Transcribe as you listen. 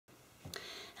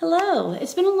Hello!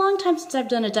 It's been a long time since I've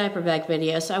done a diaper bag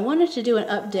video, so I wanted to do an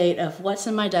update of what's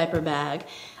in my diaper bag.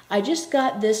 I just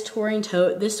got this Touring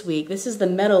Tote this week. This is the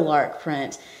Meadowlark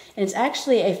print, and it's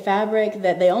actually a fabric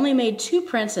that they only made 2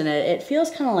 prints in it. It feels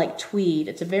kind of like tweed.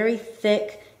 It's a very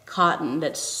thick cotton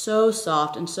that's so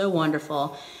soft and so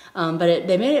wonderful.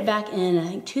 They made it back in, I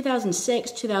think,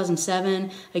 2006,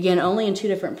 2007, again, only in 2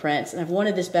 different prints, and I've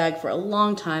wanted this bag for a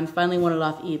long time, finally won it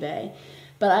off eBay.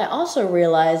 But I also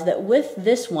realized that with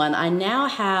this one, I now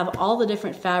have all the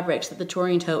different fabrics that the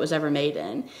Touring Tote was ever made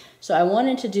in. So I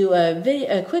wanted to do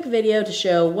a quick video to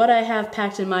show what I have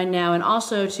packed in mine now, and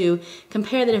also to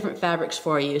compare the different fabrics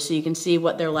for you so you can see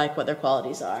what they're like, what their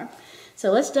qualities are.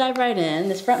 So let's dive right in.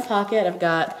 This front pocket, I've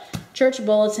got church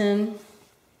bulletin,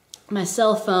 my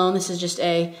cell phone. This is just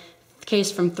a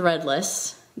case from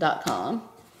threadless.com.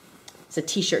 It's a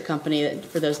t-shirt company that,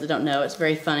 for those that don't know, it's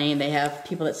very funny. They have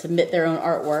people that submit their own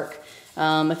artwork.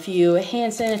 A few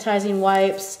hand sanitizing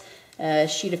wipes, a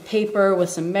sheet of paper with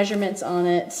some measurements on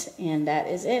it, and that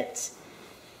is it.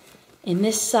 In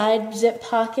this side zip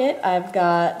pocket, I've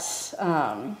got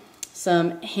some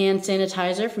hand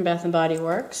sanitizer from Bath & Body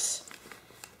Works.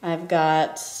 I've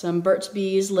got some Burt's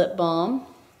Bees lip balm.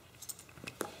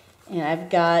 And I've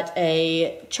got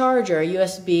a charger,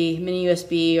 USB, mini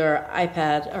USB or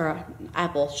iPad or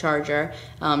Apple charger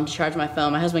to charge my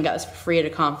phone. My husband got this for free at a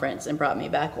conference and brought me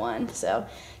back one. So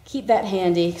keep that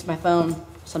handy because my phone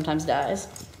sometimes dies.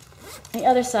 On the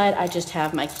other side, I just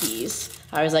have my keys.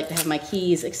 I always like to have my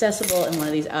keys accessible in one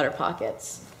of these outer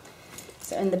pockets.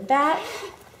 So in the back,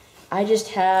 I just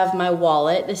have my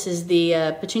wallet. This is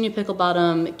the Petunia Pickle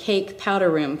bottom cake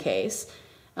powder room case.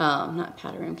 Not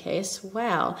powder room case,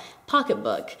 wow,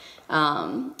 pocketbook.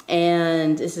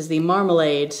 And this is the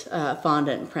marmalade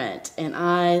fondant print, and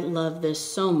I love this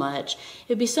so much.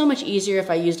 It'd be so much easier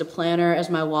if I used a planner as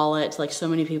my wallet, like so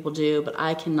many people do, but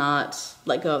I cannot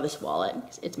let go of this wallet.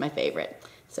 It's my favorite.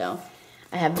 So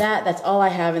I have that. That's all I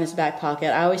have in this back pocket.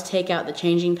 I always take out the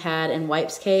changing pad and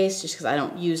wipes case just because I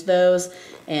don't use those,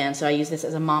 and so I use this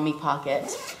as a mommy pocket.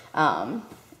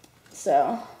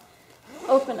 So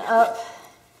open up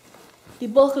the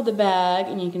bulk of the bag,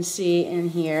 and you can see in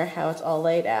here how it's all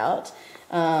laid out.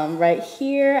 Right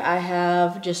here I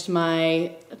have just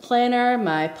my planner,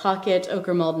 my pocket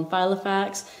ochre mold and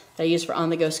Filofax that I use for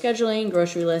on-the-go scheduling,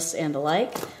 grocery lists, and the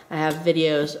like. I have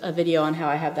a video on how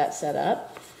I have that set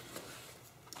up.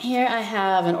 Here I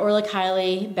have an Orla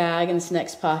Kylie bag in this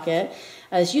next pocket.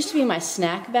 This used to be my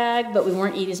snack bag, but we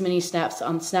weren't eating as many snacks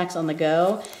on the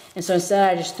go, and so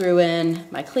instead I just threw in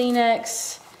my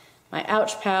Kleenex, my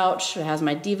ouch pouch. It has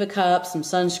my Diva cup, some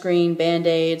sunscreen,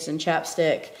 Band-Aids, and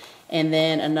chapstick, and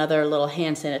then another little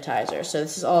hand sanitizer. So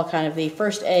this is all kind of the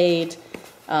first aid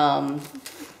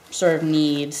sort of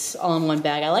needs all in one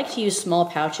bag. I like to use small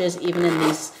pouches even in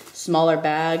these smaller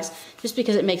bags just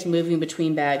because it makes moving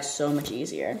between bags so much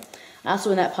easier. Also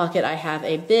in that pocket I have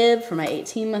a bib for my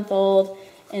 18-month-old,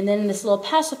 and then in this little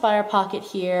pacifier pocket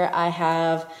here I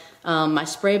have my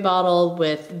spray bottle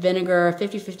with vinegar,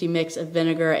 50-50 mix of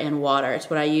vinegar and water. It's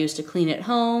what I use to clean at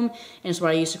home, and it's what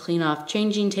I use to clean off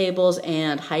changing tables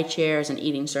and high chairs and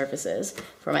eating surfaces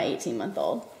for my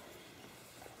 18-month-old.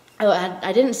 Oh,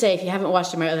 I didn't say, if you haven't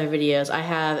watched my other videos, I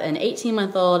have an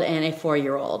 18-month-old and a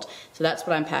 4-year-old, so that's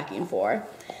what I'm packing for.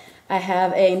 I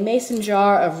have a mason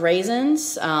jar of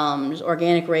raisins, just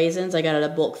organic raisins. I got it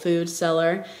at a bulk food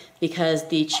seller because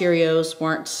the Cheerios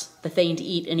weren't the thing to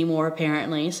eat anymore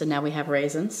apparently, so now we have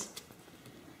raisins.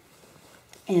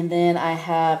 And then I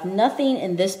have nothing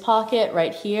in this pocket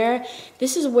right here.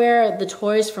 This is where the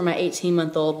toys for my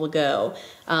 18-month-old will go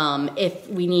if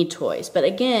we need toys. But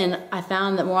again, I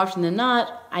found that more often than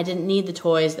not, I didn't need the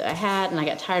toys that I had, and I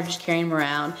got tired of just carrying them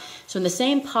around. So in the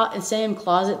same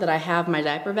closet that I have my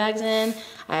diaper bags in,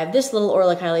 I have this little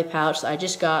Orla Kylie pouch that I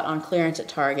just got on clearance at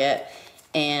Target.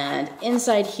 And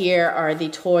inside here are the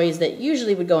toys that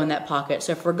usually would go in that pocket.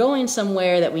 So if we're going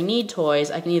somewhere that we need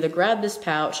toys, I can either grab this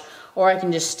pouch or I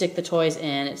can just stick the toys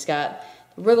in. It's got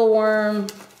the Wriggle Worm,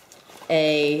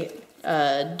 a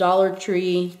Dollar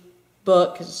Tree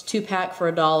book, 'cause it's 2-pack for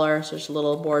 $1, so it's a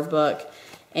little board book,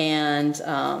 and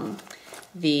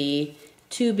the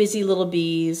 2 Busy Little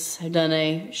Bees. I've done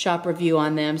a shop review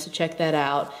on them, so check that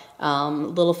out.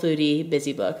 Little Foodie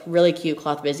Busy book. Really cute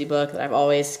cloth busy book that I've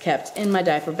always kept in my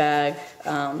diaper bag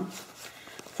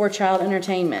for child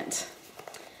entertainment.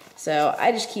 So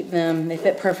I just keep them, they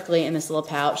fit perfectly in this little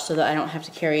pouch so that I don't have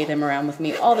to carry them around with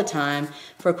me all the time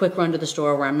for a quick run to the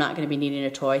store where I'm not going to be needing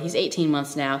a toy. He's 18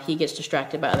 months now. He gets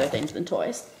distracted by other things than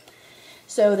toys.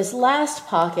 So this last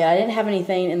pocket, I didn't have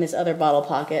anything in this other bottle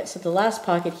pocket. So the last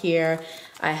pocket here,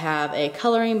 I have a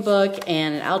coloring book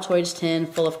and an Altoids tin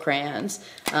full of crayons.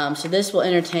 So this will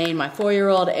entertain my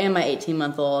 4-year-old and my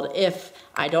 18-month-old if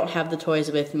I don't have the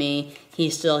toys with me.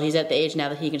 He's at the age now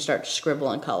that he can start to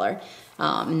scribble and color,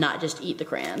 not just eat the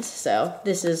crayons. So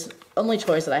this is only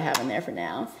toys that I have in there for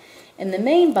now. In the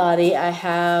main body, I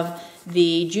have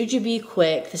the Jujubee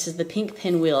Quick. This is the pink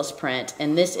pinwheels print,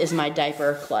 and this is my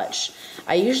diaper clutch.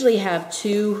 I usually have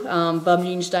 2 bum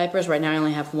jeans diapers. Right now I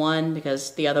only have 1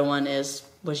 because the other one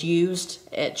was used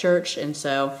at church, and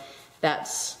so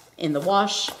that's in the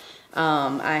wash.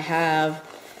 I have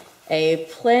a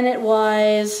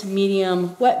Planet-Wise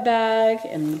medium wet bag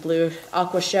in the blue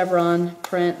aqua chevron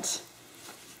print.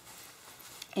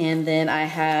 And then I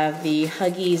have the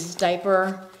Huggies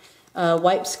diaper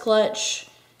wipes clutch.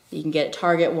 You can get at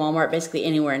Target, Walmart, basically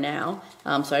anywhere now.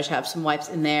 So I just have some wipes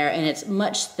in there, and it's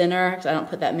much thinner because I don't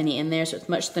put that many in there, so it's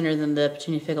much thinner than the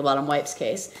Petunia Pickle bottom wipes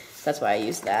case. So that's why I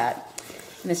use that.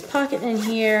 In this pocket in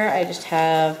here, I just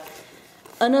have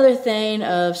another thing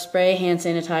of spray hand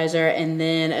sanitizer, and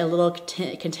then a little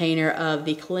container of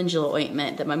the calendula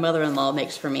ointment that my mother-in-law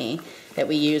makes for me that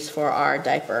we use for our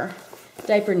diaper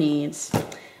needs.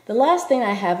 The last thing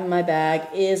I have in my bag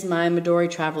is my Midori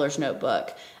Traveler's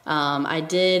Notebook. I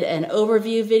did an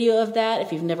overview video of that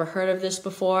if you've never heard of this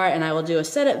before, and I will do a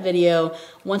setup video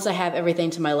once I have everything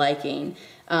to my liking.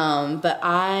 But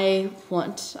I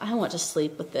want to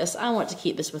sleep with this. I want to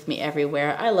keep this with me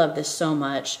everywhere. I love this so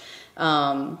much.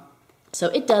 So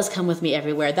it does come with me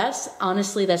everywhere.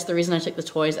 Honestly, that's the reason I took the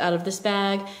toys out of this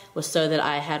bag, was so that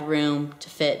I had room to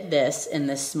fit this in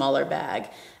this smaller bag.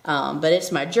 But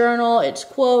it's my journal, it's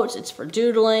quotes, it's for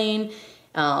doodling,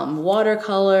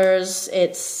 watercolors.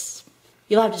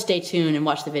 You'll have to stay tuned and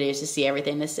watch the videos to see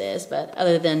everything this is. But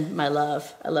other than my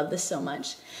love, I love this so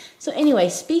much. So anyway,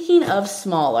 speaking of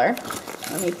smaller,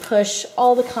 let me push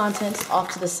all the contents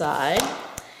off to the side.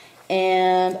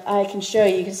 And I can show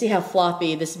you, you can see how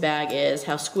floppy this bag is,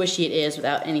 how squishy it is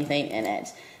without anything in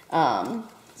it. So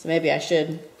maybe I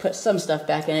should put some stuff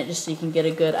back in it just so you can get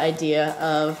a good idea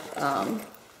of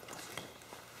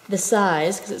the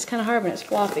size, because it's kind of hard when it's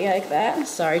floppy like that.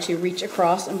 Sorry to reach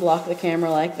across and block the camera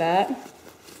like that.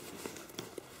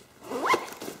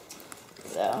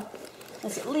 So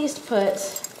let's at least put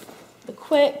the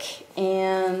Quick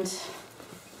and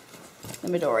the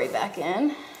Midori back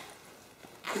in.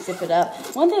 Zip it up.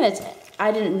 One thing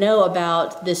I didn't know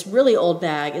about this really old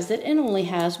bag is that it only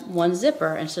has 1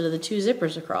 zipper instead of the 2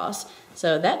 zippers across.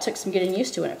 So that took some getting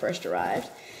used to when it first arrived.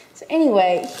 So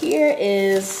anyway, here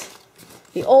is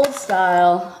the old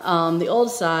style, the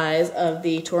old size of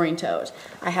the Touring Tote.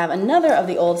 I have another of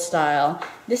the old style.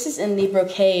 This is in the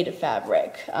brocade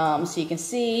fabric. So you can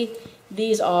see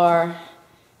these are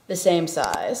the same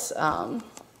size.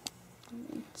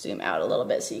 Zoom out a little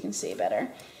bit so you can see better.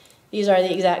 These are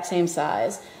the exact same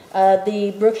size.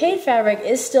 The brocade fabric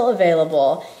is still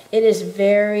available.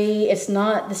 It's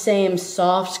not the same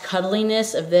soft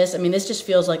cuddliness of this. I mean, this just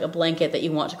feels like a blanket that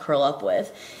you want to curl up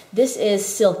with. This is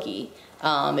silky.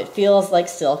 It feels like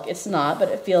silk. It's not, but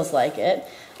it feels like it.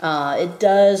 It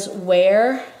does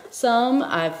wear some.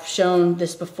 I've shown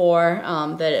this before,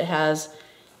 that it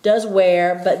does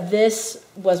wear, but this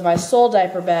was my sole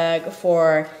diaper bag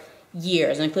for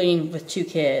years, including with 2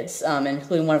 kids, and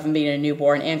including one of them being a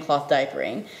newborn and cloth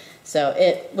diapering. So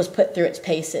it was put through its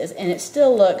paces, and it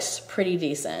still looks pretty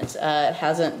decent. It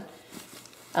hasn't,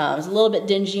 it's a little bit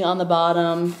dingy on the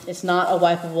bottom. It's not a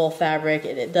wipeable fabric.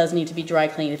 It does need to be dry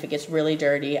cleaned if it gets really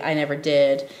dirty. I never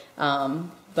did,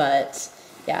 but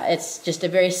yeah, it's just a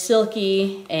very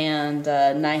silky and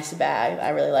nice bag. I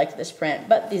really liked this print,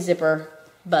 but the zipper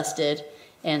busted,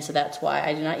 and so that's why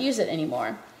I do not use it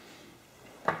anymore.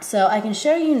 So I can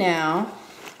show you now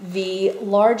the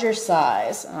larger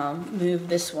size. Move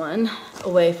this one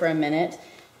away for a minute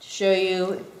to show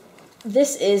you.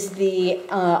 This is the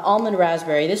almond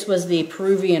raspberry. This was the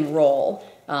Peruvian roll,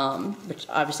 which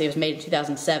obviously was made in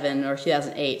 2007 or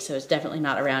 2008, so it's definitely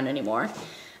not around anymore.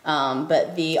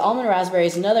 But the almond raspberry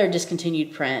is another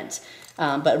discontinued print,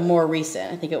 but more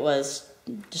recent. I think it was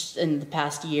just in the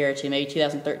past year or two, maybe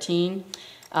 2013.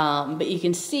 But you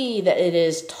can see that it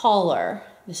is taller.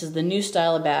 This is the new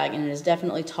style of bag, and it is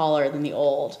definitely taller than the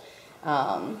old.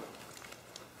 You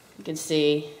can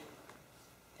see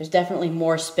there's definitely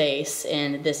more space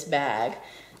in this bag.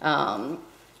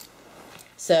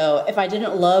 So if I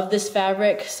didn't love this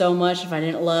fabric so much, if I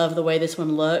didn't love the way this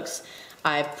one looks,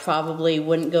 I probably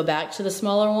wouldn't go back to the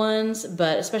smaller ones,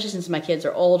 but especially since my kids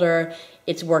are older,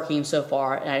 it's working so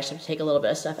far, and I just have to take a little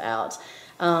bit of stuff out.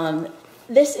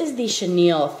 This is the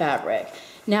chenille fabric.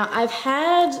 Now, I've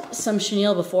had some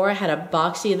chenille before. I had a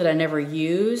boxy that I never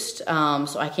used,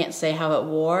 so I can't say how it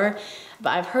wore. But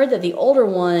I've heard that the older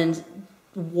ones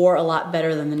wore a lot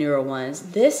better than the newer ones.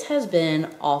 This has been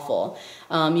awful.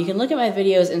 You can look at my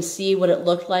videos and see what it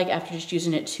looked like after just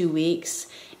using it 2 weeks.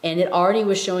 And it already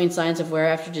was showing signs of wear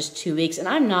after just 2 weeks. And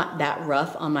I'm not that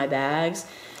rough on my bags.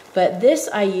 But this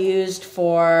I used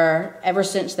for ever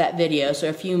since that video, so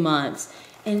a few months.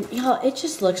 And y'all, it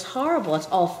just looks horrible. It's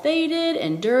all faded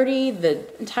and dirty.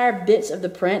 The entire bits of the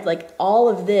print, like all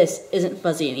of this isn't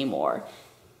fuzzy anymore.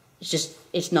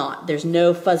 It's not. There's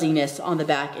no fuzziness on the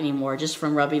back anymore just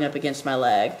from rubbing up against my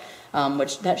leg,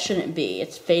 which that shouldn't be.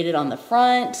 It's faded on the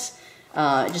front.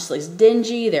 It just looks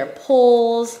dingy. There are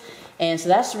pulls. And so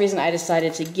that's the reason I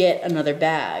decided to get another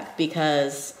bag,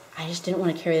 because I just didn't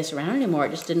want to carry this around anymore. It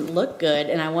just didn't look good,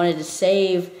 and I wanted to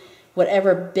save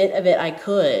whatever bit of it I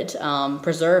could,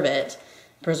 preserve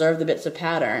the bits of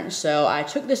pattern. So I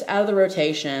took this out of the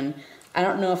rotation. I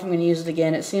don't know if I'm going to use it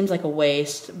again. It seems like a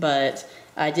waste, but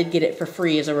I did get it for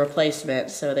free as a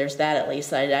replacement, so there's that at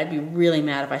least. I'd be really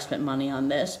mad if I spent money on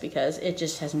this because it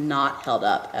just has not held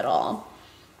up at all.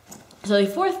 So the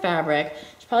fourth fabric,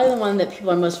 it's probably the one that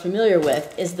people are most familiar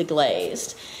with, is the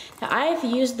glazed. Now, I've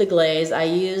used the glaze. I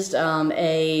used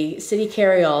a city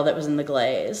carryall that was in the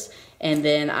glaze. And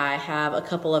then I have a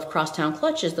couple of crosstown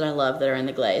clutches that I love that are in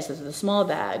the glaze. Those are the small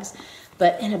bags.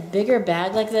 But in a bigger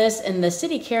bag like this, in the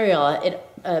city carryall,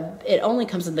 it only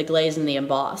comes in the glaze and the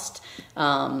embossed.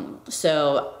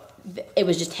 So it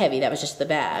was just heavy. That was just the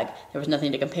bag. There was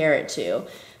nothing to compare it to.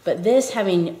 But this,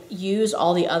 having used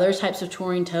all the other types of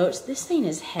touring totes, this thing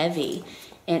is heavy.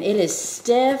 And it is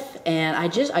stiff. And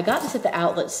I got this at the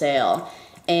outlet sale.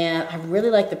 And I really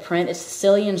like the print. It's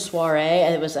Sicilian Soiree.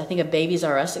 It was, I think, a Babies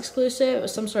R Us exclusive. It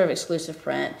was some sort of exclusive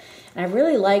print. And I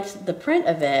really liked the print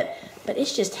of it, but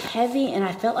it's just heavy, and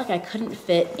I felt like I couldn't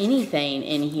fit anything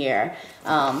in here.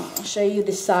 I'll show you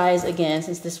the size again.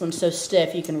 Since this one's so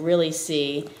stiff, you can really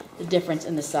see the difference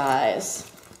in the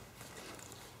size.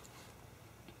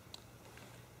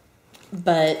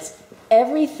 But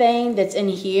everything that's in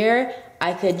here,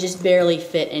 I could just barely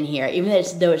fit in here. Even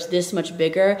though it's this much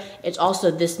bigger, it's also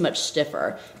this much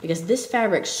stiffer, because this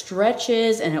fabric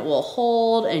stretches and it will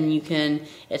hold, and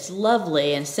it's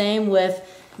lovely. And same with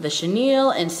the chenille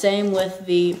and same with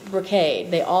the brocade.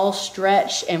 They all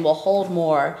stretch and will hold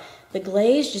more. The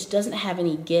glaze just doesn't have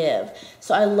any give.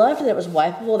 So I loved that it was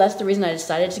wipeable. That's the reason I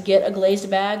decided to get a glazed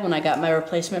bag when I got my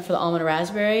replacement for the almond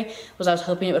raspberry, was I was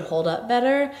hoping it would hold up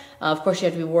better. Of course, you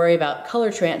have to be worried about color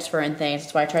transfer and things.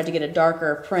 That's why I tried to get a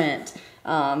darker print.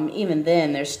 Even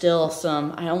then, there's still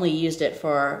some, I only used it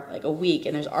for like a week,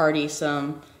 and there's already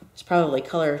some, it's probably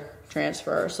color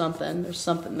transfer or something. There's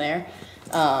something there.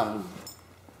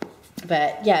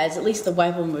 But yeah, it's at least the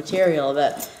wipeable material,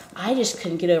 but I just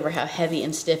couldn't get over how heavy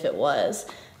and stiff it was.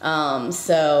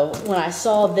 So when I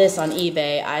saw this on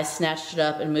eBay, I snatched it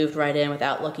up and moved right in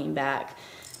without looking back.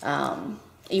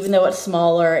 Even though it's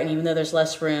smaller and even though there's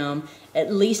less room,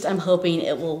 at least I'm hoping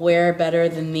it will wear better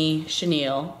than the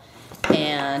chenille,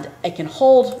 and it can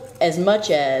hold as much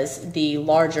as the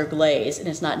larger glaze, and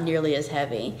it's not nearly as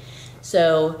heavy.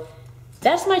 So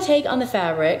that's my take on the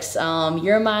fabrics.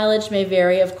 Your mileage may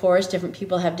vary, of course. Different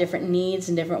people have different needs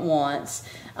and different wants.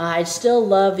 I still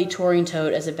love the Touring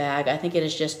Tote as a bag. I think it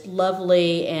is just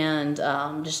lovely and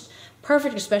just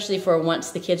perfect, especially for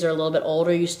once the kids are a little bit older.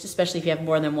 Especially if you have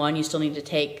more than one, you still need to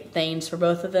take things for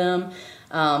both of them.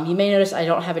 You may notice I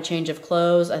don't have a change of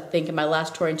clothes. I think in my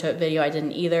last Touring Tote video I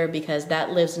didn't either, because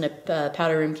that lives in a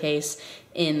powder room case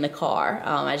in the car.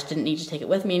 I just didn't need to take it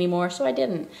with me anymore, so I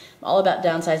didn't. I'm all about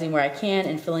downsizing where I can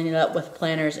and filling it up with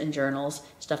planners and journals,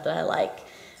 stuff that I like.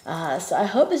 So I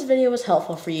hope this video was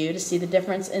helpful for you to see the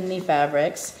difference in the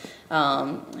fabrics.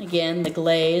 Again, the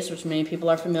glaze, which many people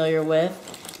are familiar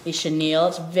with. The chenille,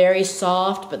 it's very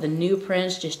soft, but the new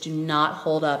prints just do not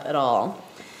hold up at all.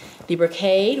 The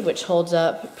brocade, which holds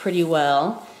up pretty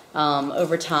well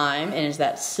over time and is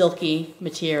that silky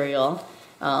material.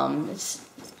 It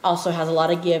also has a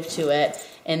lot of give to it.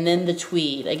 And then the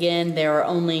tweed. Again, there are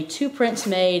only 2 prints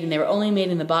made, and they were only made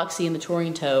in the boxy and the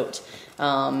Touring Tote.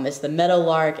 It's the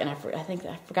Meadowlark, and I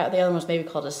forgot the other one was maybe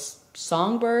called a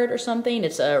Songbird or something.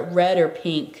 It's a red or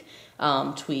pink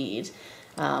tweed.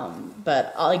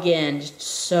 But again, just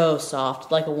so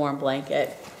soft, like a warm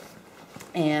blanket.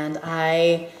 And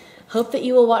I hope that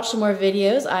you will watch some more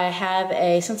videos. I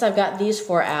have since I've got these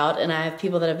 4 out, and I have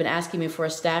people that have been asking me for a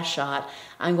stash shot,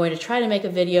 I'm going to try to make a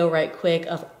video right quick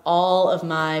of all of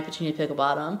my Petunia Pickle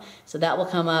bottom. So that will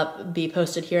come up, be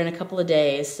posted here in a couple of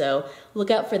days. So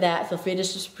look out for that. Feel free to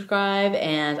subscribe,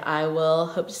 and I will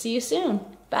hope to see you soon.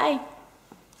 Bye.